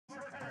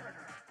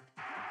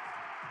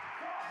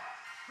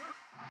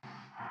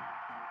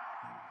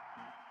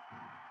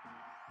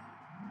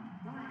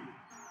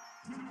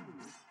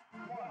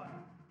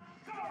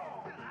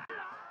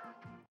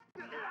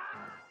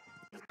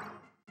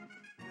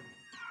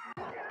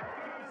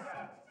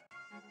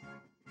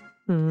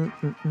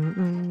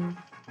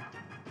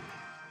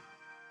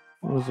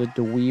What was it,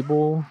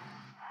 Dweeble?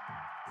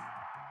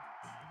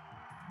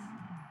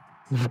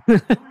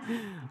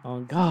 Oh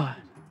God.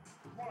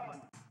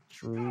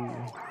 True.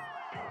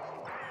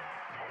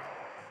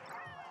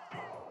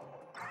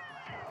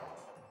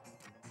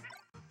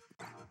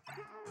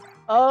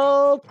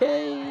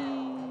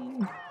 Okay.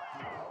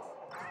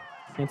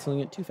 Canceling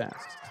it too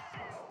fast.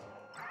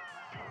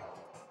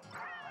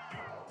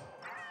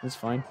 It's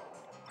fine.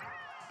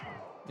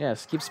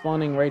 Yes, keep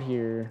spawning right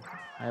here.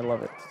 I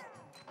love it.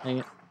 Dang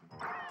it.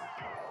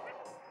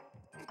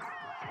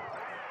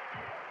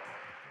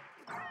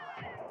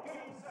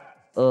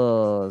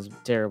 Oh, it's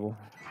terrible.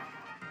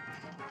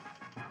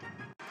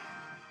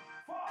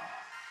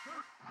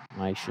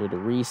 I should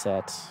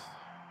reset.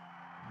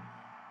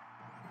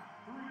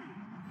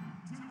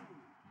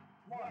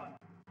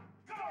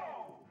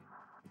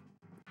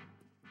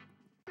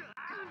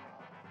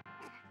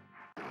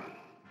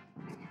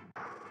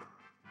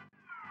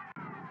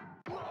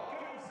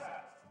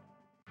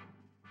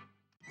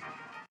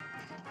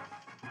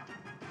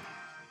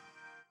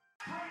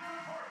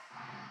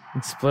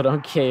 Split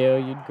on KO,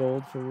 you'd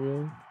gold for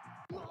real.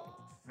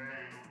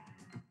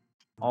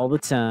 All the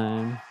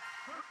time.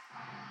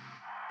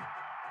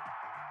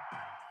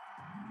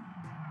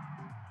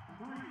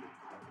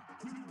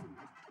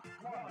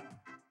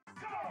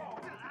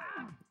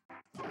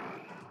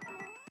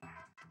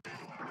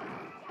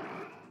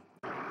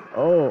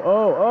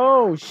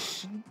 Oh,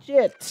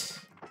 shit.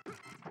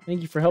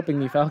 Thank you for helping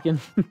me, Falcon.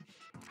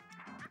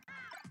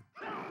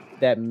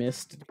 That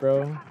missed,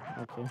 bro.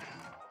 Okay.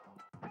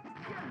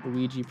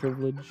 Luigi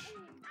privilege.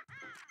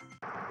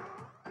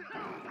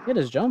 Hit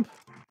his jump.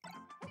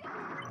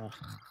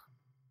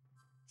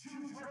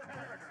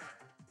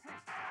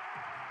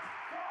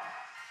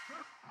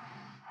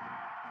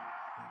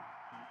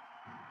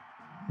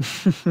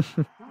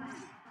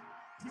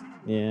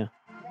 Yeah.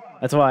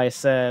 That's why I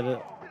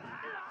said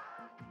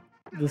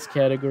this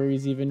category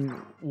is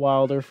even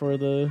wilder for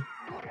the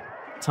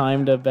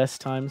time to best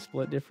time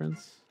split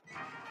difference.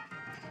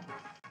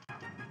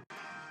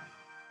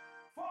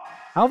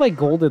 How have I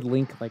golded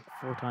Link like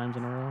 4 times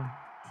in a row?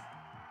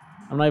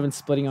 I'm not even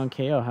splitting on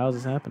KO. How is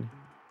this happening?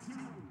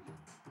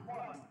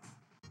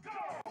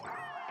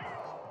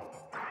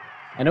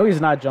 I know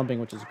he's not jumping,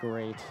 which is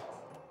great.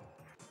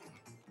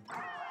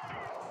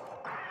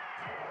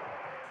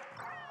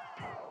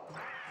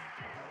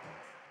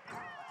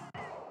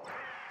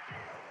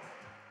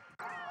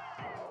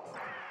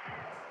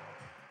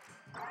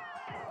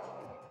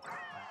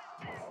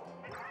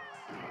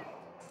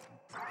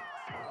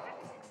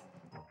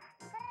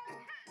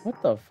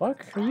 What the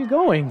fuck are you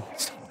going?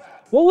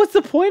 What was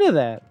the point of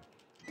that?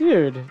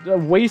 Dude,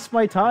 waste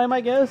my time, I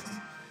guess?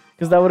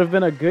 Because that would have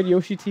been a good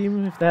Yoshi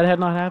team if that had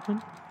not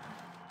happened.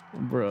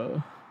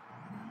 Bruh.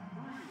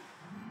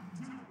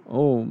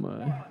 Oh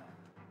my.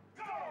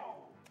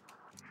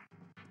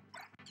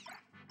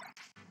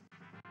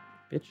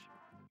 Bitch.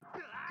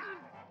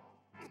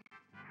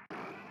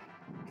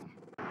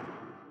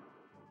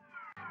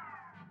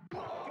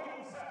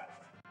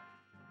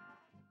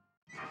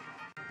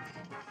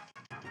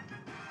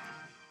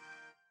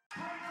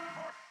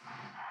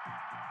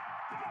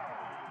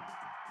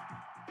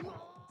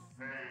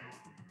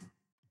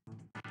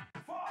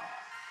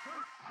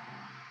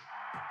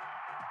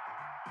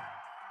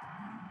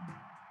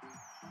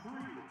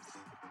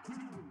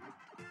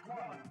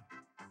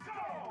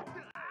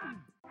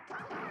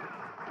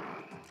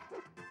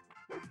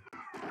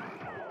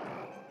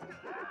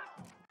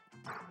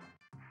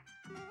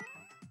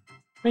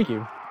 Thank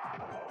you.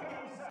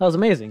 That was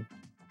amazing.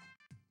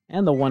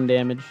 And the 1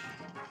 damage.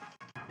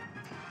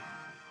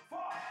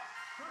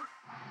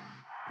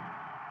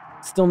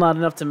 Still not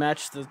enough to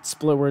match the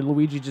split where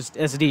Luigi just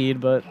SD'd,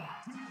 but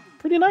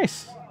pretty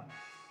nice.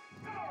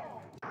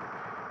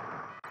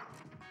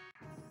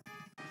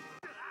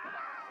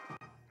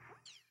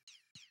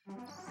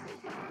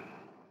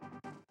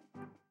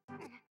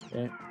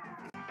 Okay.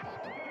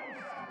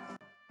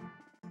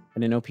 I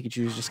didn't know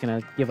Pikachu was just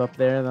gonna give up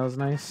there. That was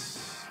nice.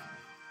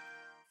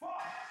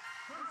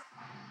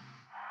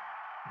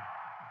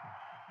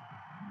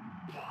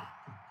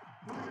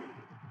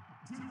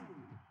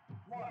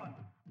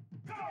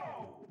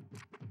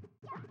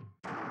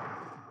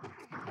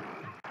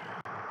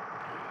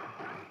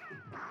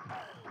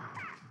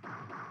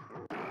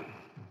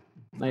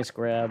 Nice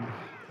grab.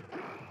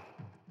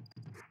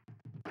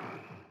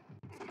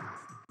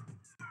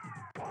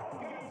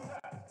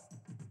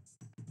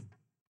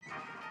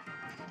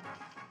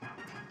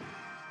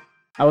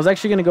 I was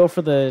actually going to go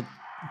for the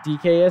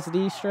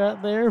DKSD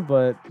strat there,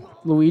 but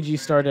Luigi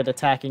started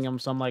attacking him,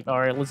 so I'm like,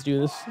 alright, let's do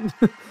this.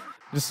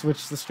 Just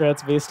switch the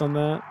strats based on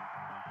that.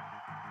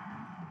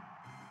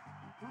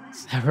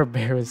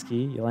 Sabarbara's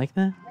key, you like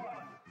that?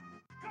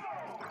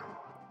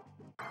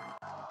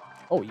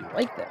 Oh, you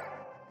like that?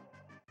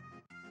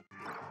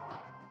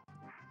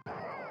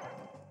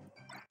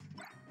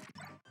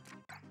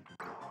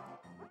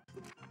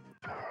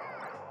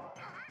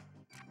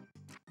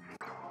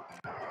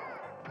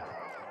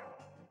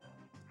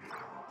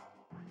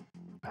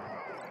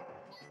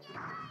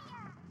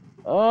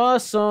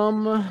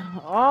 Awesome.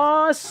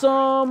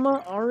 Awesome.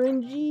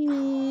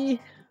 RNG.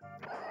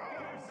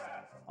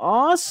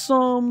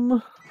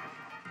 Awesome.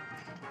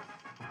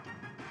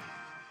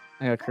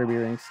 I got Kirby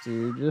ranks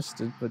too, just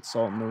to put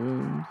salt in the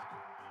wound.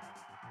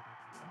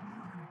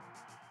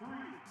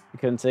 I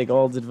couldn't take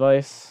Ald's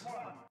advice.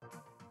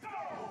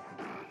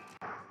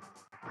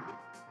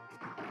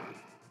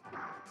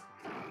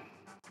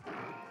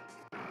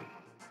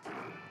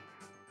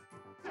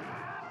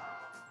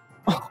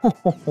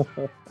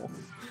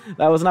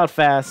 That was not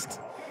fast,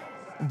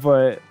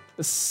 but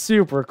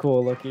super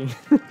cool looking.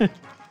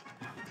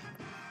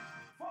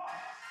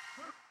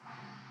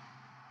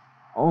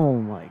 Oh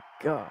my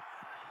god.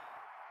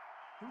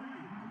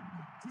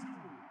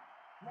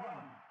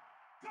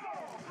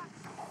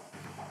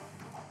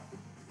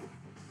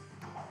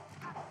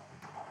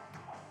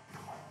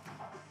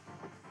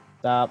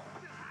 Stop.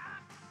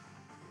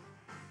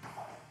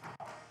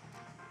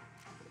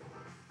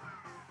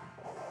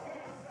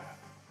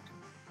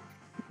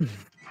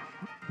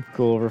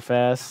 Go over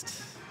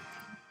fast.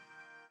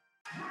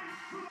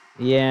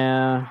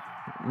 Yeah,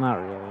 not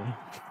really.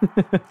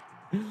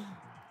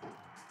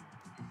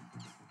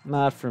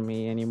 Not for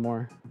me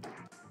anymore.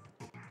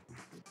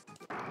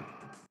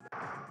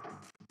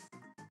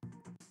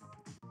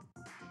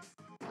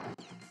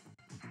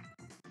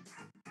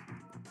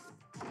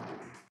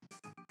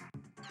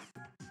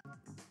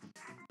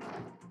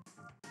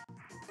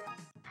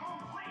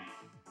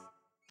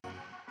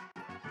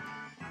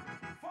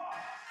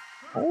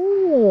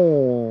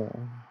 Oh.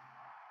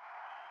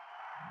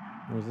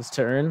 Was this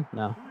turn?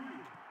 No.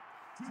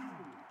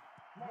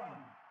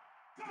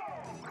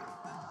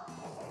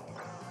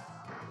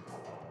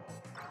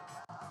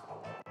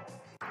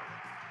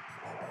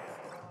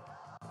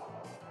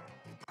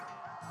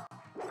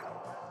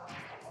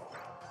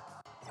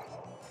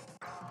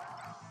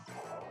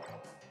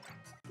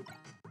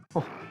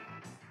 Oh.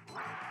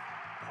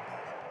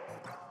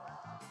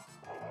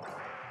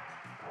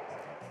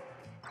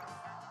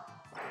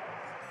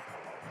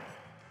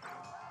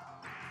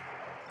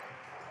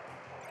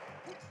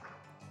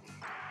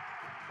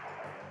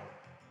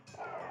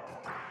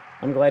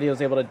 I'm glad he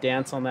was able to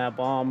dance on that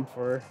bomb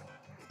for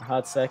a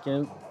hot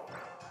second.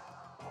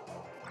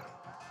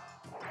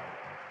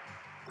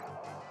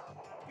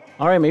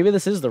 Alright, maybe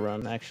this is the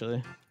run,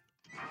 actually.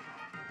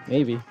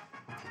 Maybe.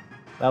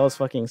 That was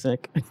fucking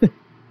sick.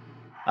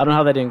 I don't know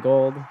how that didn't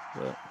gold,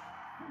 but...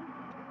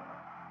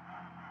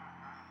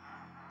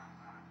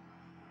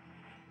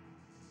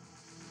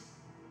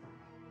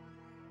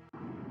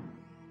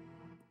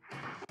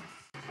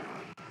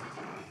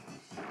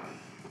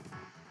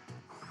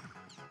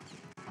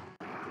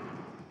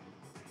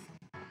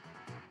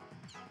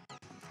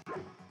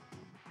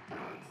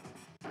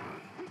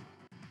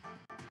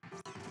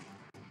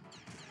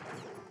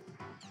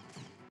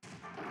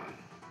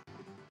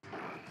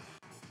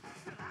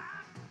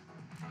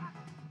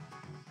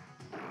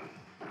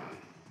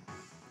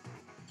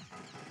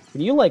 Can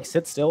you, like,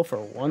 sit still for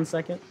 1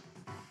 second?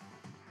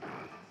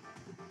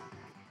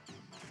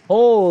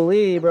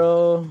 Holy,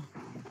 bro.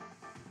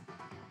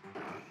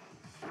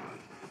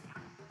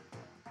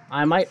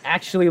 I might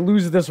actually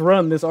lose this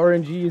run. This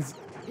RNG is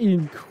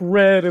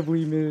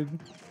incredibly mid.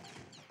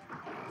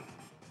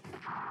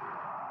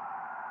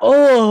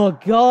 Oh,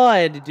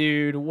 God,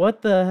 dude.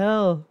 What the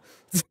hell?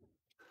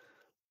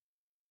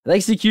 The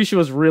execution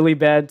was really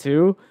bad,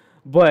 too.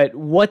 But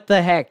what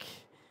the heck?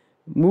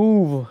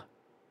 Move.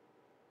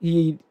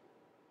 He...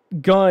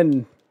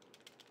 Gun.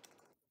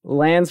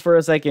 Lands for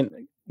a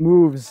second.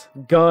 Moves.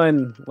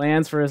 Gun.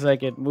 Lands for a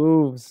second.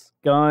 Moves.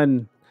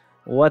 Gun.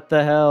 What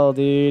the hell,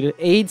 dude?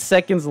 8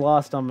 seconds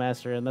lost on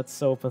Master End. That's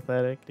so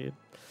pathetic, dude.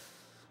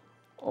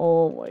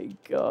 Oh my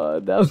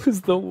god. That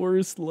was the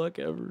worst luck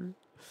ever.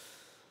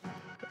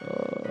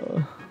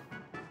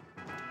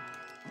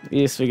 At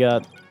least we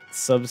got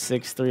sub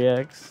 6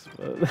 3x.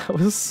 But that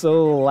was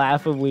so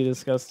laughably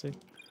disgusting.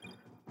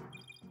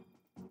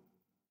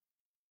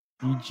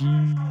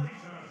 GG.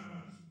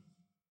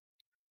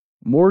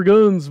 More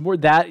guns, more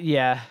that,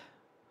 yeah.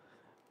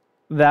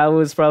 That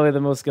was probably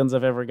the most guns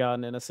I've ever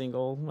gotten in a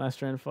single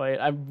Master End fight.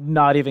 I'm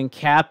not even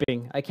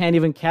capping. I can't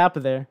even cap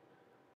there.